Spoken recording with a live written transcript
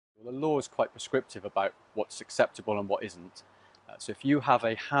The law is quite prescriptive about what's acceptable and what isn't. So if you have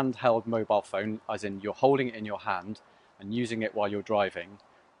a handheld mobile phone, as in you're holding it in your hand and using it while you're driving,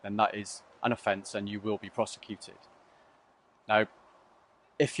 then that is an offence and you will be prosecuted. Now,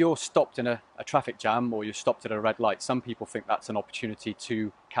 if you're stopped in a traffic jam or you're stopped at a red light, some people think that's an opportunity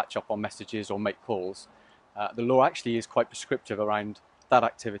to catch up on messages or make calls. The law actually is quite prescriptive around that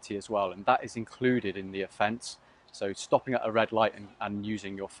activity as well, and that is included in the offence. So stopping at a red light and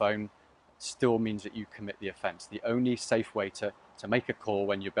using your phone still means that you commit the offence. The only safe way to make a call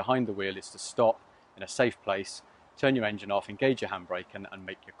when you're behind the wheel is to stop in a safe place, turn your engine off, engage your handbrake and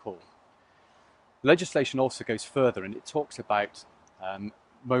make your call. The legislation also goes further and it talks about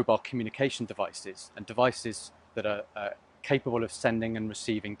mobile communication devices and devices that are capable of sending and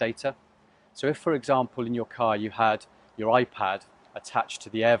receiving data. So if, for example, in your car you had your iPad attached to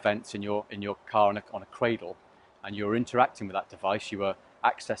the air vents in your car on a cradle, and you were interacting with that device, you were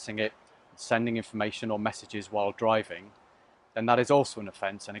accessing it, sending information or messages while driving, then that is also an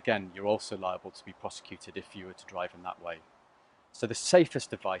offence, and again, you're also liable to be prosecuted if you were to drive in that way. So the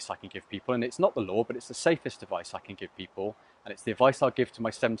safest advice I can give people, and it's not the law, but it's the safest advice I can give people, and it's the advice I'll give to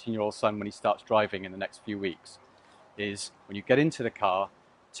my 17-year-old son when he starts driving in the next few weeks, is when you get into the car,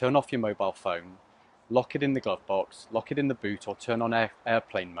 turn off your mobile phone, lock it in the glove box, lock it in the boot, or turn on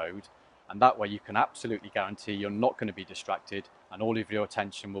airplane mode, and that way you can absolutely guarantee you're not going to be distracted and all of your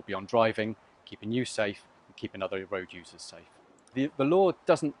attention will be on driving, keeping you safe and keeping other road users safe. The law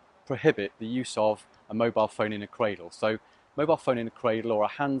doesn't prohibit the use of a mobile phone in a cradle. So mobile phone in a cradle or a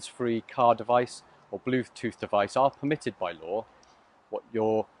hands-free car device or Bluetooth device are permitted by law. What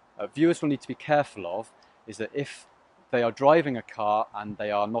your viewers will need to be careful of is that if they are driving a car and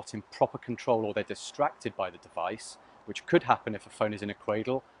they are not in proper control or they're distracted by the device, which could happen if a phone is in a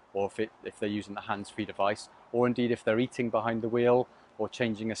cradle or if they're using the hands-free device, or indeed if they're eating behind the wheel or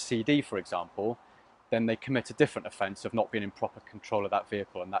changing a CD, for example, then they commit a different offence of not being in proper control of that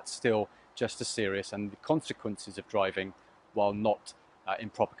vehicle, and that's still just as serious, and the consequences of driving while not in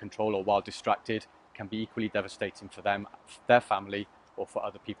proper control or while distracted can be equally devastating for them, their family, or for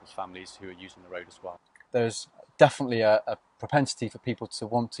other people's families who are using the road as well. There's definitely a propensity for people to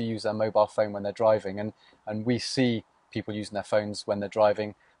want to use their mobile phone when they're driving, and we see people using their phones when they're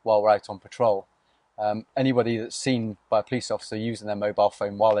driving while we're out on patrol. Anybody that's seen by a police officer using their mobile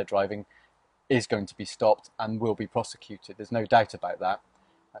phone while they're driving is going to be stopped and will be prosecuted. There's no doubt about that.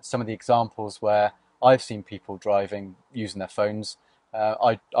 Some of the examples where I've seen people driving using their phones,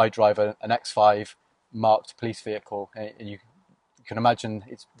 I drive an X5 marked police vehicle, and you can imagine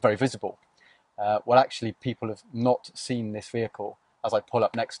it's very visible. Well, actually, people have not seen this vehicle as I pull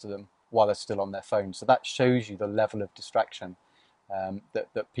up next to them while they're still on their phone. So that shows you the level of distraction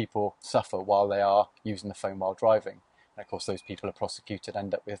that people suffer while they are using the phone while driving. And of course, those people are prosecuted,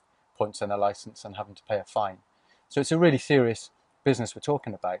 end up with points on their licence and having to pay a fine. So it's a really serious business we're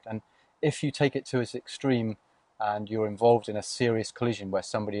talking about. And if you take it to its extreme and you're involved in a serious collision where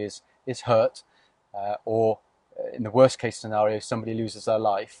somebody is hurt, or in the worst case scenario, somebody loses their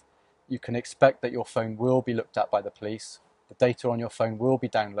life, you can expect that your phone will be looked at by the police, the data on your phone will be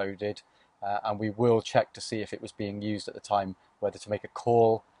downloaded, and we will check to see if it was being used at the time, whether to make a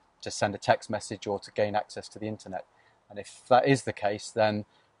call, to send a text message, or to gain access to the internet. And if that is the case, then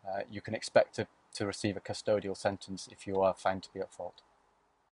you can expect to receive a custodial sentence if you are found to be at fault.